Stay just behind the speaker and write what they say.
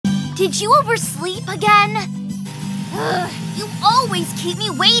Did you oversleep again? Ugh, you always keep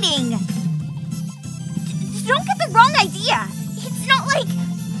me waiting. Don't get the wrong idea. It's not like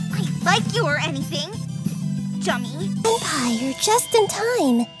I like you or anything. Dummy. Senpai, you're just in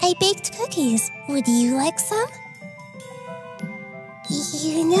time. I baked cookies. Would you like some?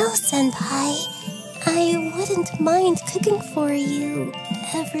 You know, Senpai, I wouldn't mind cooking for you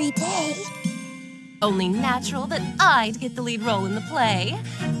every day. Only natural that I'd get the lead role in the play.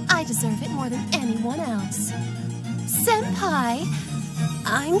 I deserve it more than anyone else. Senpai,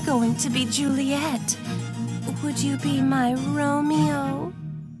 I'm going to be Juliet. Would you be my Romeo?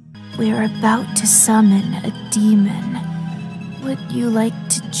 We're about to summon a demon. Would you like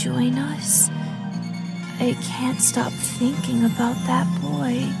to join us? I can't stop thinking about that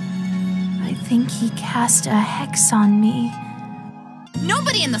boy. I think he cast a hex on me.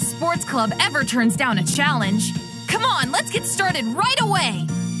 Nobody in the sports club ever turns down a challenge. Come on, let's get started right away!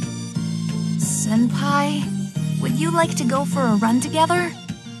 Senpai, would you like to go for a run together?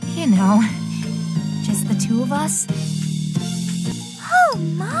 You know, just the two of us? Oh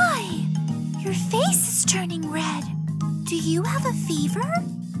my! Your face is turning red. Do you have a fever?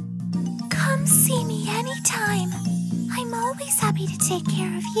 Come see me anytime. I'm always happy to take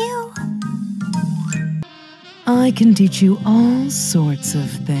care of you. I can teach you all sorts of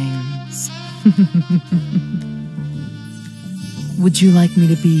things. Would you like me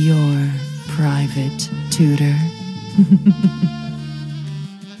to be your private tutor?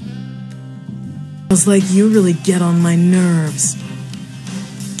 Feels like you really get on my nerves.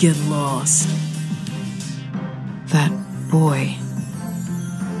 Get lost. That boy.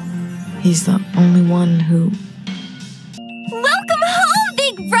 He's the only one who... Welcome home,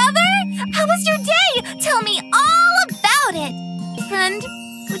 big brother! How was your day? Tell me all about it. Friend,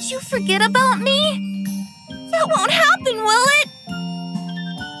 would you forget about me? That won't happen, will it?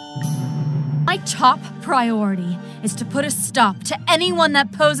 My top priority is to put a stop to anyone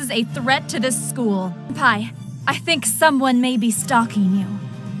that poses a threat to this school. Senpai, I think someone may be stalking you.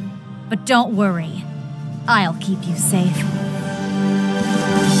 But don't worry, I'll keep you safe.